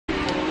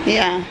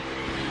Yeah.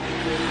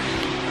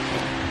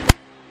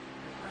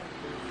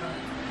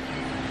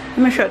 Let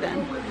me show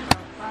them.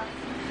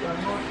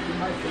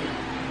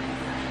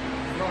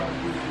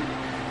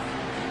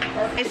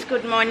 Guys,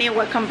 good morning,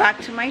 welcome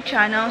back to my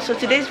channel. So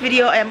today's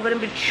video I am going to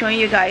be showing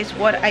you guys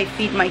what I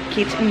feed my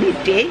kids in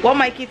a day, what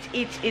my kids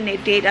eat in a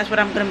day. That's what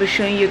I'm going to be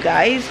showing you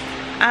guys.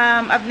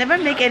 I've never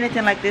made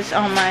anything like this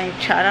on my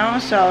channel,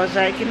 so I was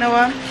like, you know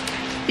what,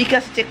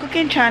 because it's a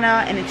cooking channel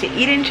and it's an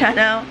eating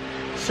channel,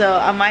 so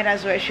I might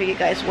as well show you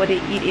guys what they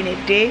eat in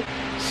a day.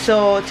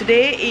 So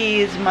today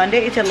is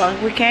Monday, it's a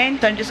long weekend,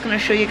 so I'm just going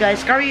to show you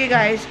guys, carry you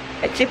guys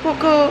a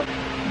typical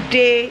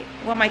day,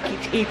 what my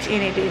kids eat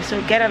in a day.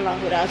 So get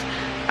along with us.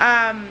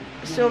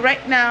 So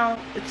right now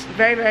it's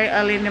very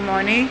early in the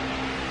morning.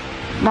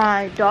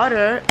 My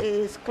daughter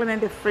is cleaning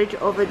the fridge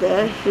over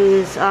there.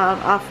 She's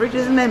our fridge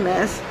is in a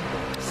mess,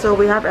 so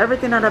we have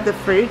everything out of the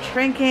fridge.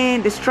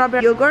 Drinking the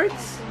strawberry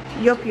yogurts.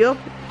 Yup.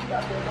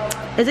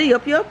 Is it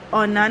yup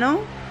or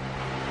nano?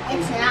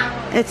 It's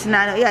nano. It's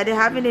nano. Yeah, they're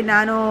having the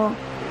nano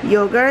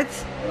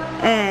yogurts,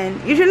 and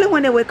usually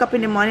when they wake up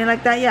in the morning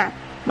like that, yeah,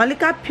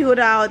 Malika peeled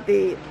out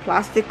the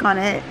plastic on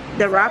it,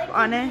 the wrap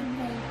on it,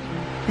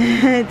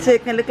 so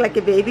it can look like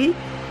a baby.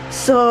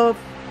 So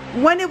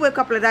when they wake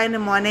up like that in the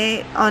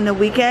morning on the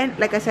weekend,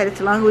 like I said,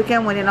 it's a long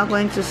weekend, when they're not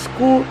going to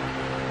school,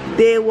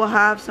 they will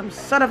have some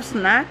sort of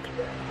snack,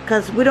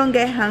 because we don't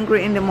get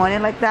hungry in the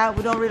morning like that.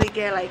 We don't really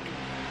get like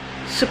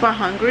super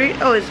hungry.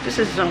 Oh, this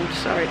is zoomed,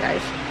 sorry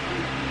guys.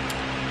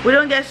 We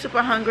don't get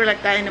super hungry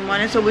like that in the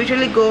morning, so we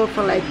usually go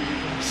for like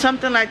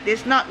something like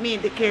this. Not me,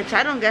 the kids.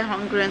 I don't get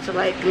hungry until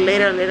like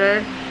later in the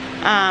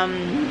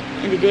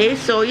day.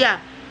 So yeah,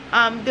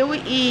 they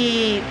will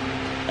eat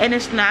any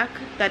snack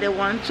that they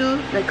want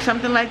to, like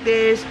something like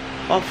this,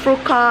 or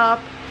fruit cup,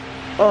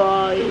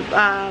 or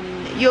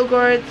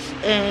yogurts,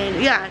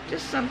 and yeah,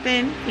 just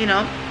something, you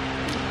know,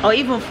 or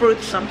even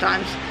fruits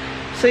sometimes.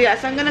 So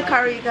yes, I'm gonna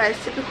carry you guys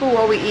typical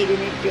what we eat in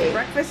a day.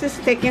 Breakfast is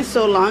taking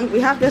so long. We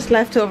have this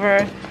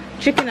leftover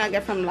chicken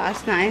nugget from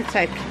last night. It's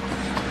like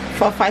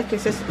 4 or 5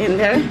 pieces in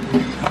there,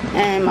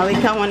 and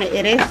Malika want to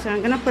eat it, so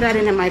I'm gonna put that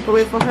in the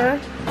microwave for her.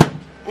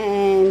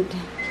 And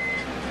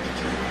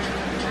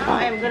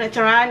I'm gonna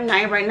turn around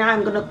 9 right now.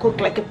 I'm gonna cook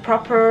like a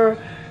proper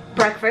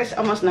breakfast,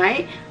 almost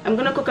 9. I'm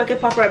gonna cook like a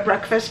proper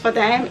breakfast for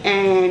them.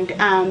 And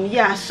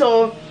yeah,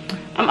 so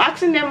I'm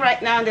asking them right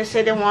now. They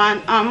say they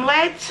want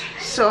omelets,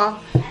 so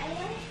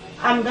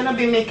I'm gonna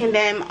be making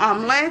them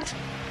omelets.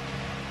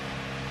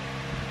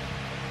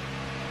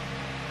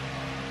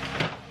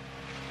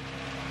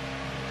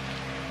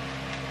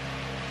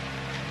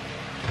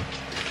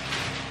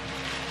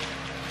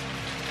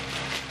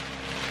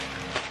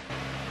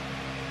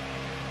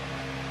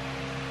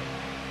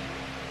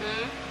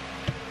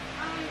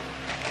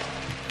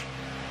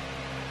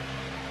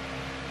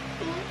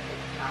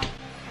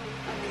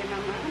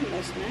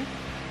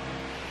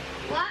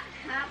 What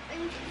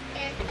happens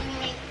if you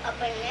make a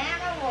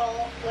banana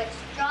roll with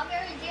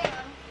strawberry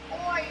jam,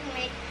 or you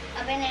make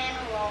a banana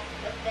roll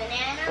with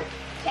banana,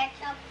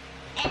 ketchup,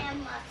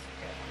 and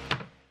mustard?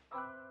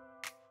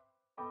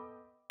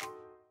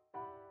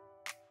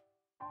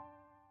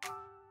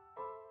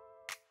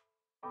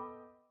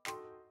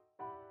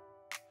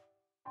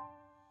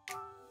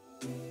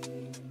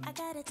 I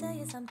gotta tell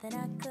you something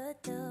I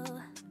could do.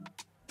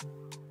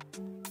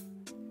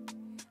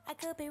 I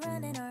could be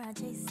running around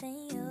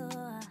chasing you,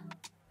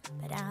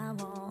 but I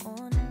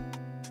won't,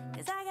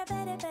 'cause I got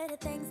better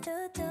things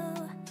to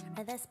do.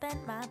 Rather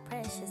spend my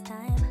precious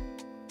time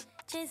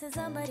chasing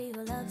somebody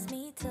who loves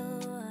me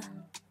too.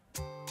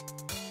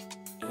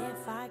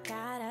 If I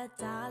got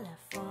 $1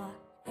 for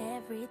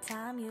every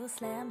time you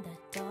slam the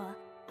door,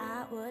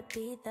 I would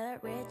be the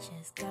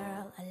richest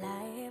girl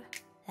alive.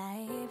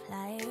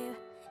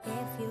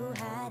 If you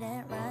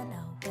hadn't run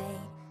away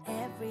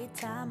every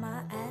time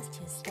I asked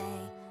you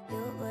stay,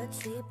 you would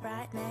sleep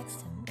right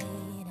next to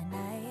me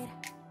tonight.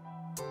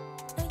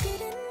 No, you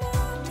didn't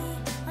want me,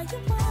 all you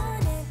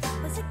wanted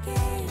was a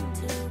game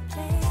to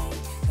play,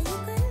 and you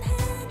couldn't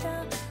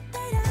handle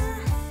that I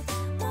had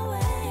my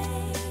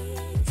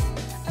ways.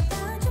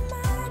 Around your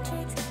mind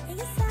tricks and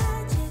your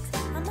side chicks,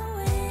 I'm a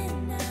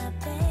winner,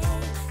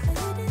 babe. No,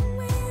 you didn't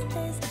win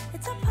this,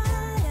 it's a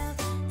part of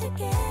the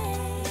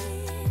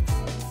game.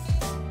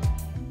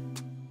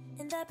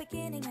 In the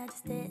beginning I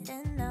just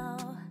didn't know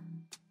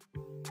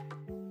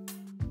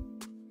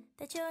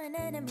that you're an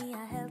enemy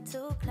I held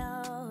too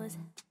close.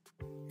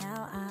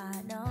 Now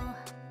I know,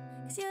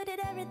 'cause you did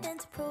everything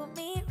to prove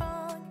me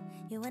wrong.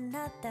 You were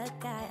not the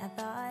guy I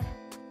thought.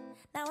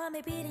 Now I'm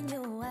beating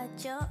you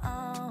at your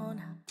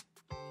own.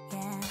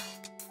 Yeah.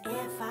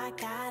 If I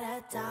got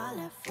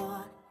 $1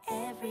 for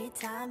every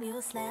time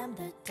you slam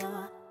the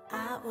door,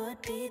 I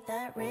would be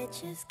the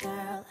richest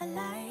girl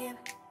alive.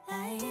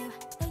 But you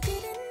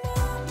didn't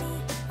want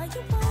me, all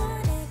you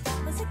wanted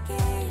was a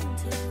game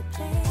to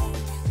play,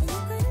 and you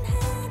couldn't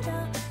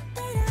handle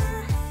that I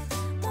had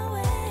my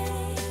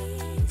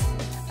ways.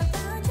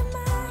 Around your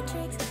mind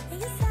tricks and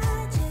your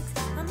side chicks,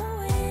 I'm a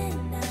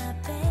winner,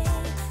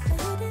 babe. But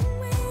you didn't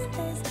win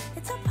this,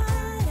 it's a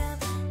part of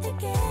the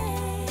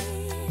game.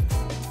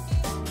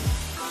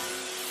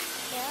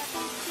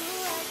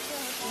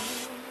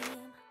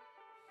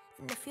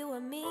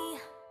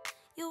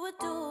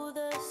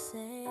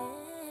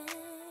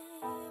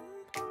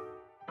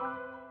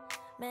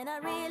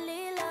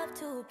 really love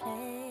to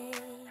play.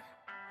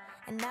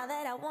 And now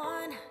that I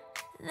won,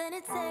 then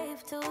it's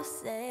safe to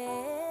say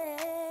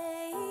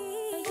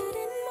you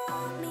didn't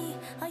want me,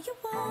 all you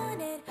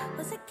wanted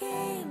was a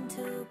game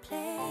to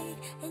play.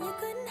 And you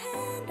couldn't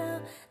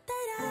handle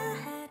that I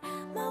had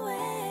my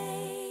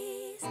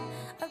ways.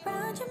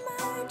 Around your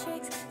mind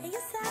tricks and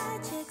your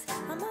side chicks,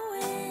 I'm a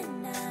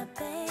winner,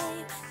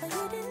 babe. But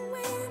you didn't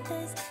win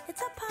this,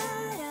 it's a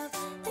part of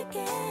the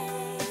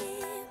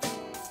game.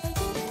 And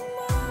you didn't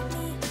want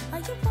me, all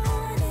you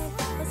wanted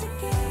was a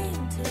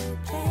game to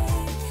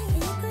play.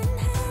 And you couldn't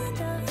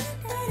handle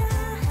that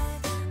I had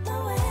my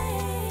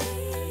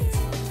ways.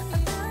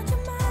 Around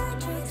your mind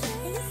tricks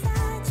and your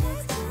side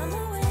chicks, I'm a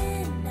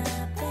winner,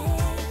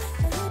 babe.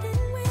 But you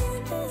didn't win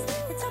this,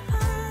 it's a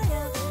part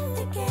of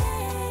the game.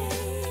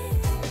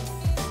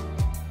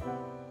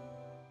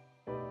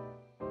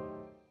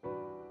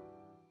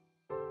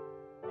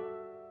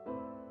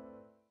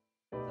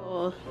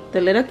 So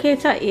the little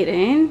kids are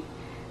eating.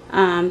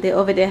 They're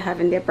over there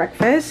having their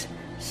breakfast.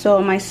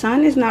 So my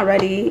son is not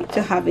ready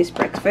to have his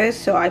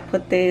breakfast, so I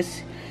put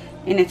this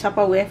in a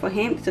Tupperware for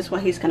him. This is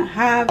what he's gonna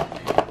have.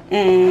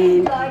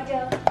 And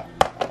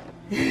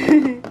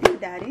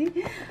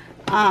daddy,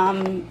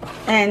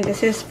 and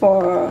this is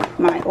for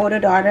my older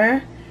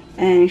daughter,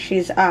 and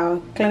she's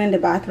cleaning the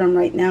bathroom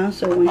right now.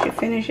 So when she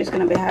finishes, she's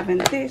gonna be having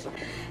this.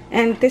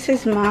 And this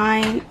is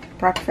my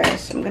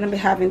breakfast. I'm gonna be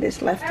having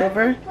this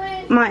leftover.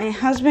 My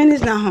husband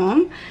is not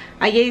home.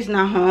 Aye is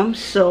not home,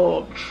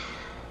 so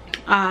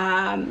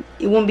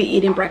he won't be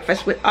eating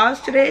breakfast with us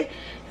today.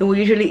 He will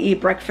usually eat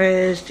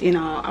breakfast, you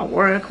know, at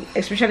work,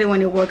 especially when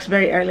he works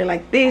very early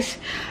like this.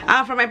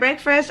 For my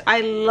breakfast,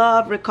 I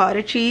love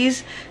ricotta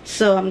cheese,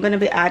 so I'm gonna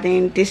be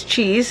adding this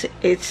cheese.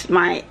 It's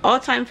my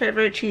all-time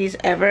favorite cheese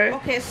ever.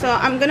 Okay, so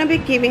I'm gonna be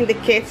giving the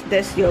kids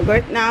this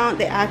yogurt now.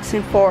 They're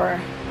asking for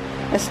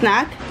a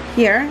snack.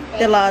 Here,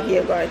 they love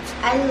yogurt.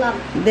 I love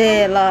it.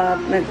 They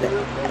love it.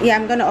 Yeah,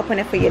 I'm gonna open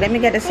it for you. Let me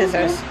get the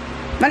scissors.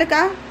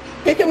 Malika,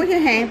 take it with your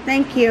hand.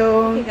 Thank you.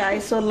 Okay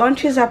guys, so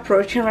lunch is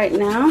approaching right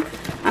now.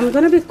 I'm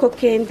gonna be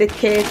cooking the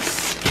kids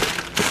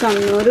some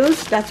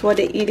noodles. That's what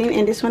they're eating.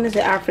 And this one is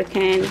the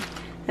African,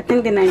 I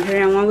think the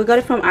Nigerian one. We got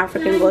it from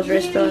African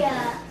grocery store.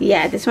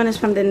 Yeah, this one is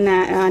from the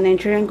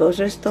Nigerian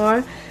grocery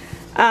store.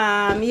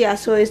 Yeah,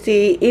 so it's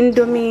the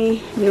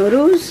Indomie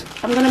noodles.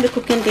 I'm gonna be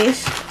cooking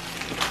this.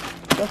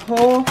 The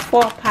whole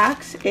 4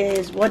 packs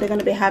is what they're going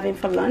to be having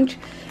for lunch.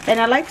 And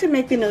I like to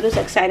make the noodles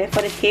exciting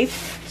for the kids.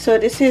 So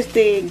this is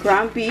the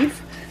ground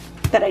beef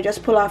that I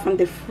just pulled out from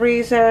the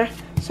freezer.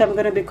 So I'm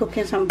going to be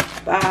cooking some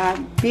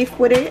beef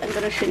with it. I'm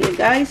going to show you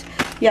guys.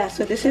 Yeah,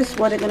 so this is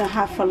what they're going to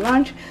have for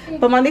lunch.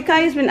 But Malika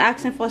has been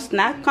asking for a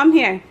snack. Come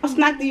here. What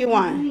snack do you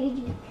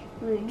want?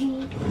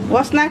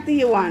 What snack do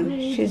you want?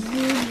 She's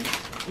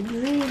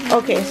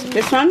okay, so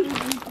this one.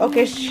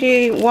 Okay,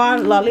 she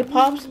wants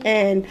lollipops,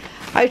 and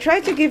I try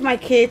to give my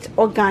kids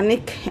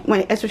organic,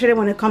 especially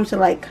when it comes to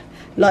like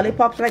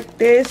lollipops like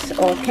this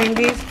or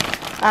candies.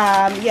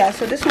 Yeah,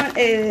 so this one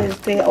is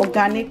the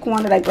organic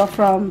one that I got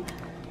from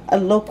a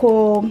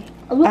local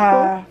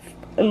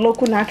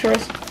natural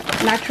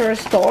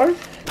store.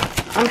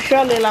 I'm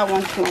sure Layla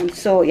wants one,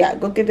 so yeah,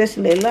 go give this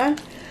Layla.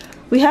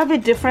 We have a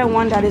different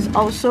one that is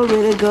also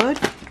really good,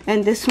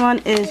 and this one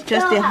is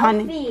just the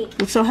honey.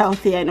 It's so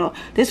healthy, I know.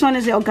 This one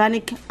is the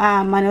organic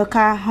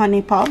Manuka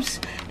honey pops,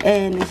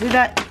 and is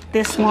either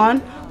this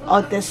one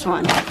or this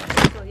one.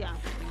 So yeah.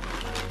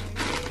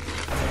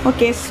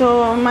 Okay,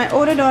 so my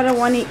older daughter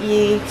want to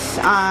eat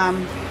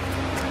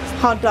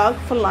hot dog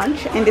for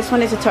lunch, and this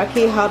one is a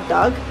turkey hot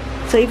dog.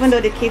 So even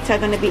though the kids are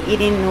going to be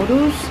eating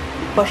noodles,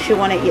 but she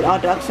want to eat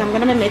hot dog, so I'm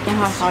going to be making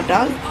her hot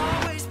dog.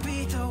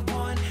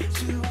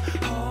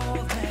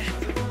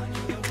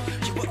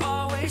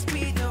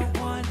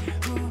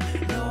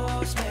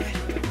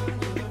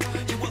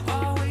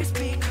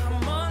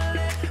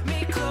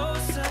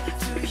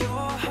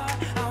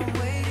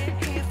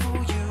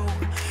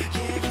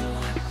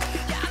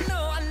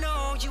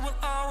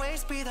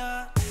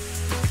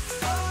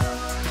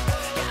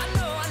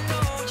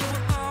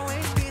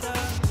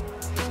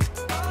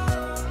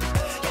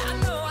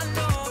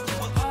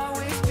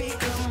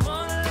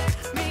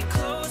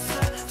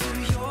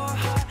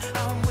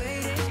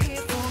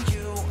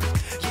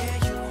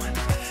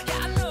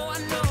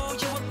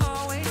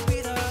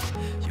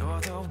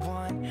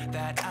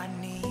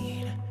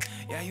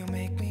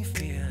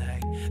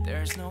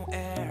 There's no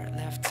air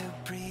left to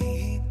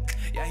breathe.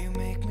 Yeah, you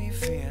make me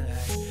feel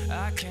like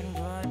I can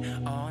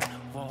run on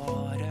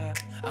water.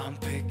 I'm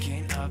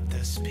picking up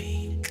the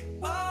speed.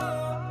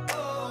 Oh,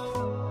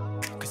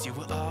 oh, 'cause you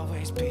will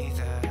always be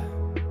there.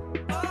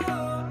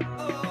 Oh,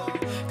 oh,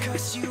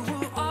 'cause you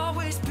will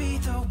always be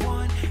the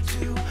one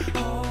to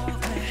hold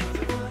me.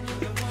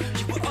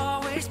 You will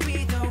always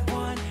be the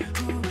one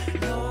who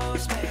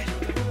knows me.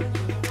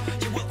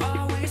 You will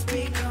always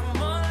be,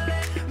 come on,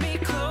 let me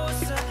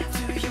closer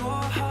to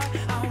your heart.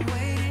 I'm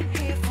waiting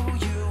here for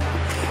you.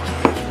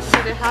 So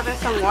they're having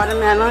some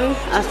watermelon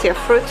as their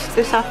fruits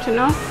this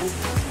afternoon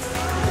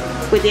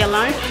with their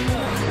lunch.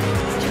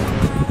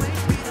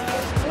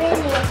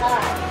 Really?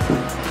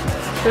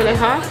 hot. It's really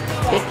hot?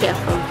 Be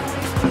careful.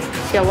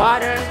 It's your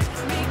water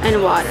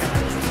and water.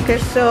 Okay,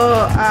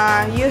 so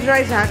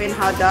YUSRA is having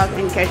hot dog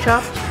and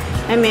ketchup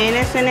and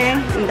mayonnaise in it,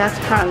 and that's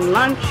her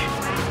lunch.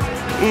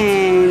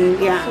 And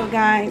yeah, so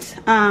guys,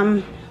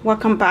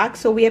 welcome back.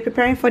 So we are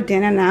preparing for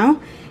dinner now,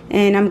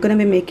 and I'm gonna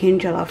be making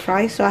jollof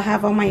rice. So I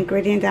have all my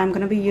ingredients that I'm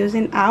gonna be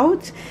using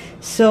out,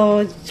 so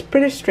it's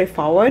pretty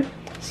straightforward.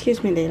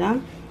 Excuse me,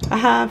 Leila. I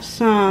have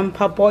some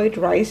parboiled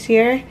rice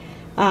here.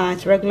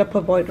 It's regular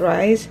parboiled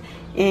rice,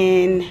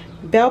 and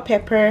bell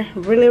pepper,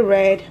 really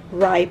red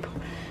ripe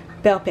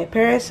bell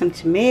pepper, some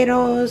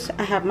tomatoes.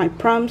 I have my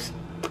prawns.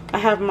 I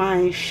have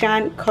my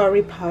shan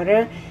curry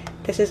powder.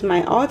 This is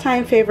my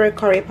all-time favorite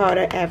curry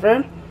powder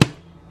ever.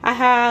 I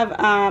have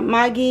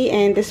Maggi,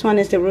 and this one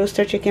is the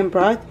roaster chicken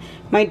broth.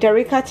 My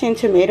Derica tin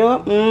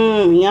tomato,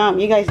 yum,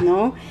 you guys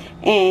know.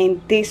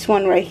 And this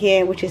one right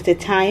here, which is the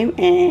thyme,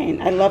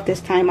 and I love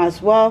this thyme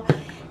as well.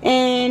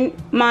 And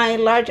my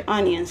large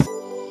onions.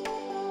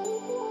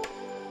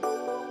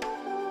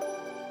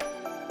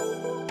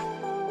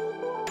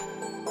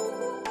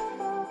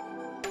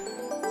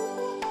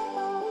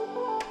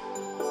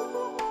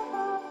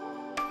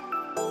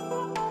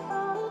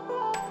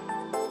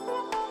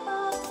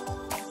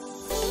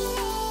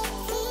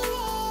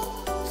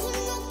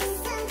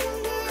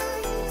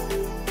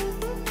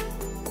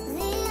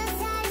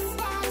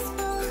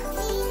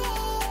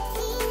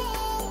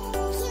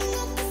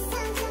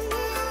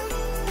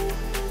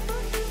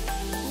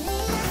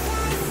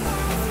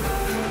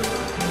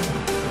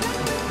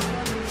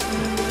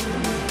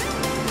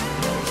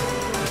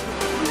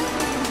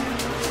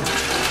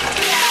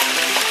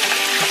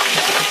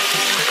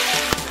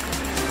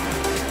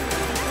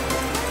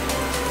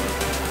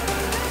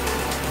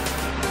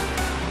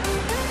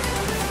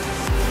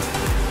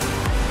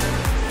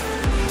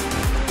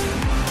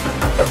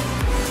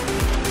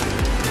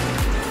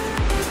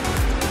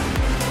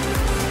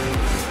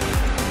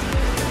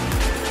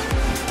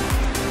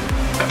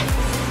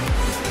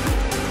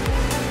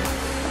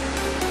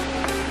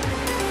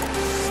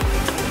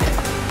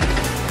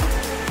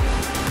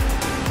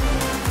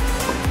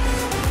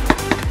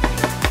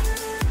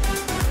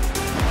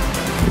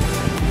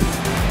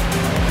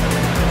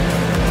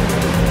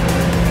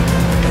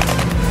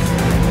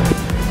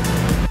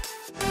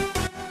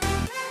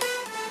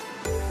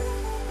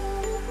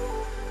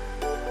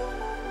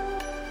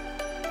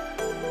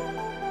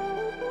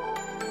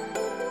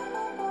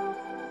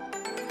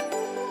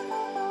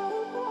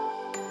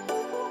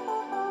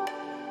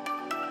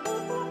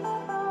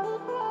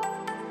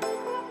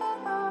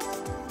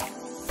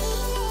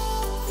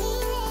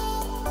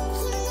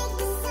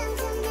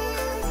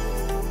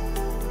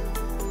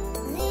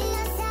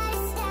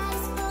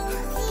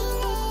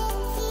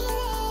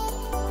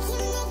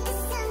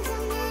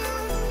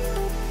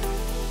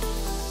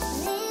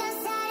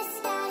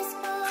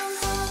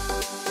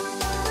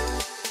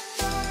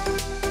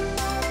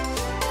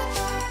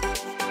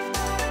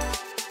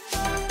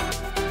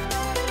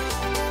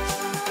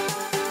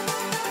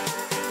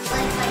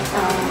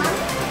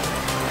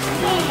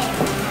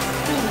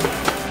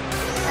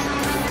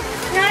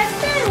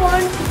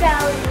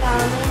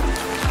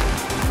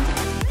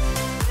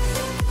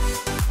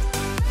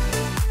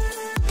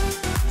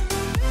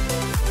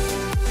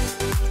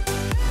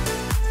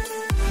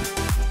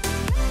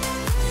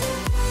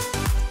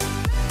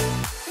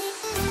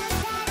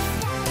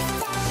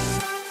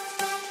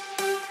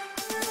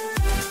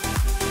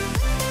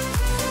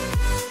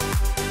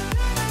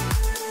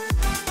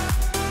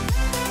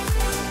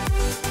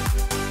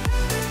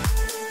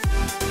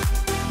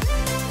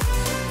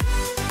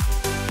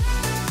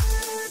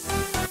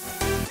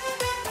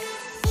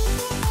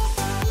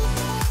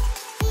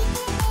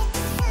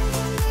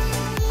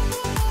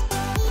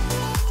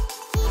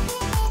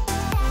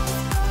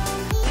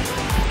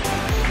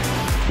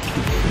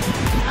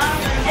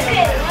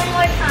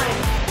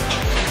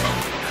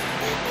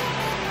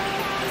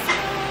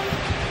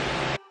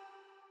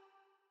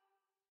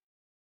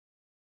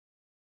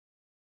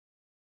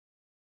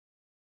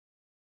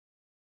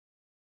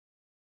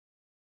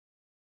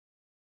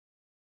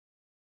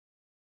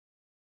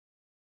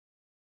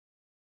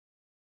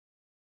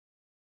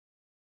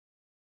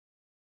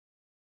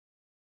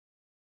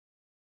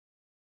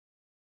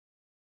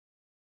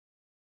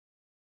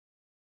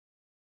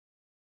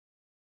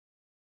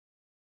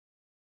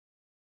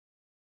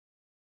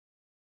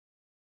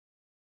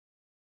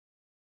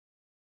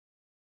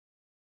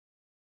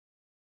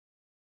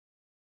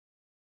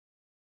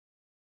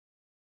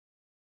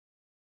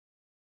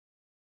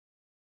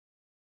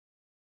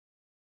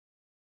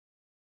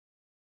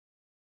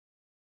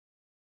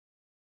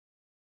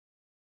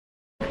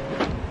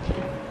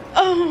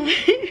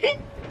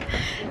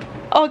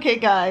 Okay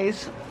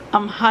guys,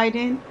 I'm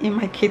hiding in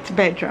my kid's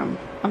bedroom.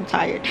 I'm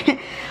tired.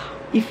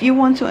 If you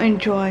want to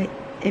enjoy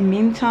a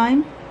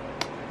meantime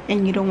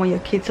and you don't want your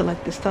kids to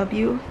like disturb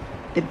you,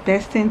 the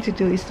best thing to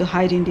do is to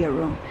hide in their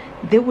room.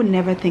 They would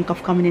never think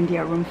of coming in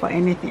their room for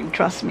anything.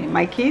 Trust me,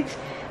 my kids,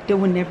 they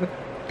would never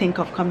think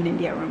of coming in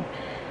their room.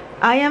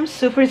 I am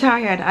super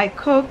tired. I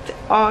cooked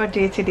all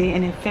day today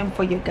and I filmed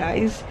for you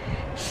guys.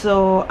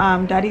 So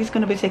daddy's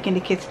gonna be taking the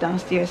kids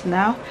downstairs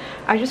now.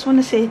 I just want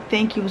to say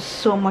thank you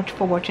so much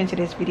for watching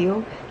today's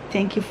video.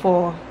 Thank you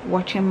for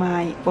watching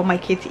what my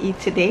kids eat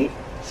today.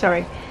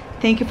 Sorry,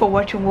 thank you for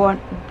watching what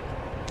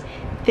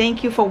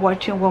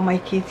my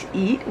kids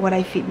eat, what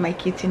I feed my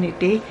kids in a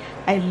day.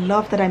 I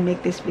love that I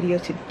make this video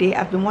today.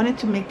 I've been wanting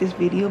to make this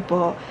video,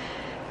 but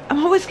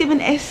I'm always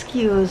given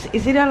excuse.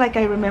 Is either like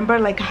I remember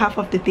like half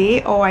of the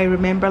day, or I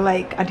remember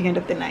like at the end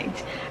of the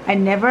night. I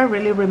never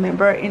really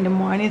remember in the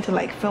morning to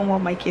like film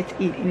what my kids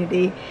eat in a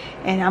day.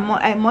 And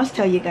I must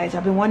tell you guys,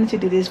 I've been wanting to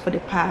do this for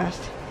the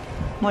past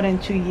more than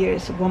 2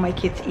 years, what my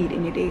kids eat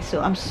in a day. So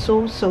I'm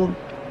so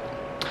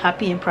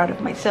happy and proud of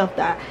myself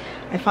that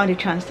I found a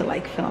chance to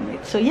like film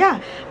it. So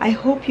yeah, I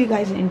hope you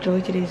guys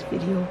enjoyed today's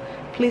video.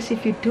 Please,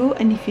 if you do,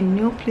 and if you're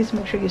new, please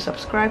make sure you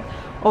subscribe.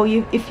 Or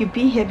if you've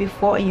been here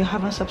before and you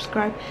haven't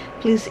subscribed,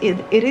 please, it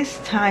is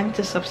time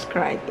to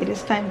subscribe. It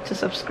is time to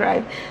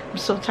subscribe. I'm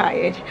so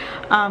tired.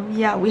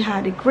 Yeah, we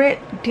had a great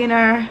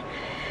dinner,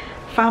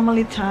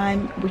 family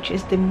time, which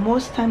is the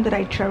most time that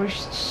I cherish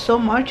so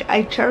much.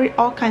 I cherish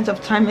all kinds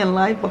of time in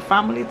life, but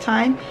family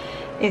time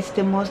is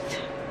the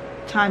most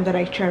time that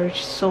I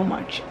cherish so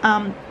much.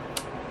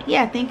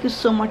 Yeah, thank you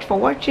so much for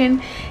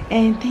watching,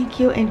 and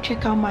thank you, and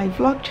check out my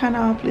vlog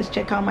channel. Please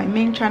check out my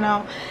main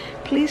channel.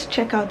 Please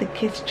check out the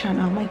kids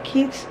channel. My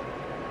kids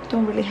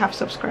don't really have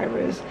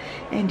subscribers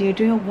and they're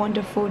doing a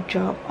wonderful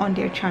job on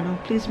their channel.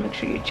 Please make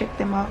sure you check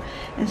them out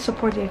and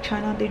support their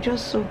channel. They're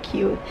just so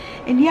cute.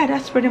 And yeah,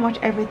 that's pretty much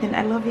everything.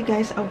 I love you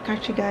guys. I'll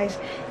catch you guys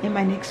in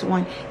my next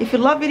one. If you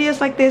love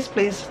videos like this,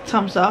 please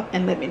thumbs up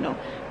and let me know.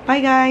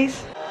 Bye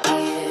guys.